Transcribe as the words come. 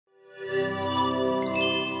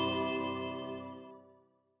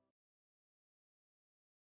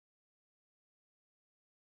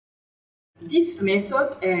This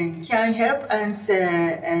method can help answer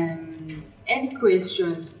any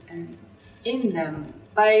questions in the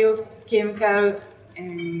biochemical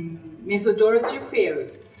methodology field,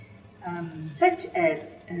 such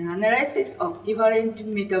as analysis of different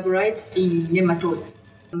metabolites in nematode.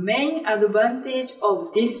 The main advantage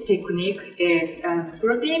of this technique is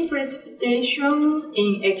protein precipitation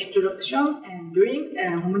in extraction and during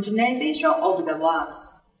homogenization of the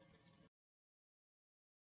worms.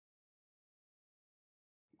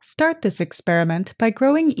 Start this experiment by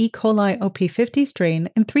growing E. coli OP50 strain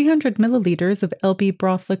in 300 milliliters of LB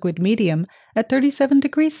broth liquid medium at 37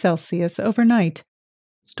 degrees Celsius overnight.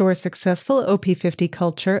 Store successful OP50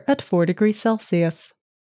 culture at 4 degrees Celsius.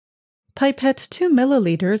 Pipette 2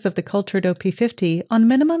 milliliters of the cultured OP50 on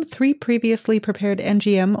minimum 3 previously prepared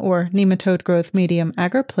NGM or nematode growth medium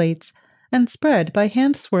agar plates and spread by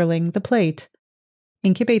hand swirling the plate.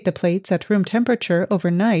 Incubate the plates at room temperature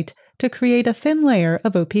overnight to create a thin layer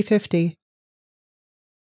of OP50.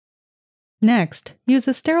 Next, use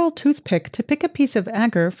a sterile toothpick to pick a piece of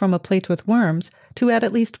agar from a plate with worms to add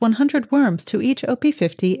at least 100 worms to each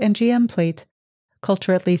OP50 NGM plate.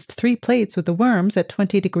 Culture at least 3 plates with the worms at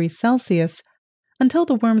 20 degrees Celsius until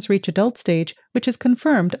the worms reach adult stage, which is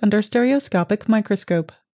confirmed under stereoscopic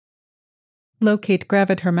microscope. Locate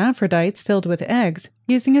gravid hermaphrodites filled with eggs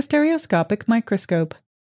using a stereoscopic microscope.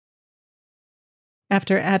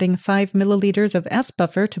 After adding 5 milliliters of S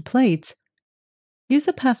buffer to plates, use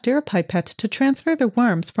a Pasteur pipette to transfer the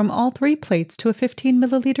worms from all 3 plates to a 15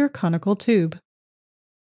 milliliter conical tube.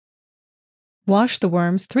 Wash the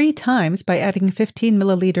worms 3 times by adding 15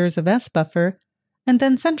 milliliters of S buffer, and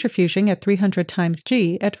then centrifuging at 300 times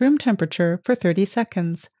G at room temperature for 30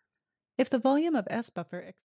 seconds. If the volume of S buffer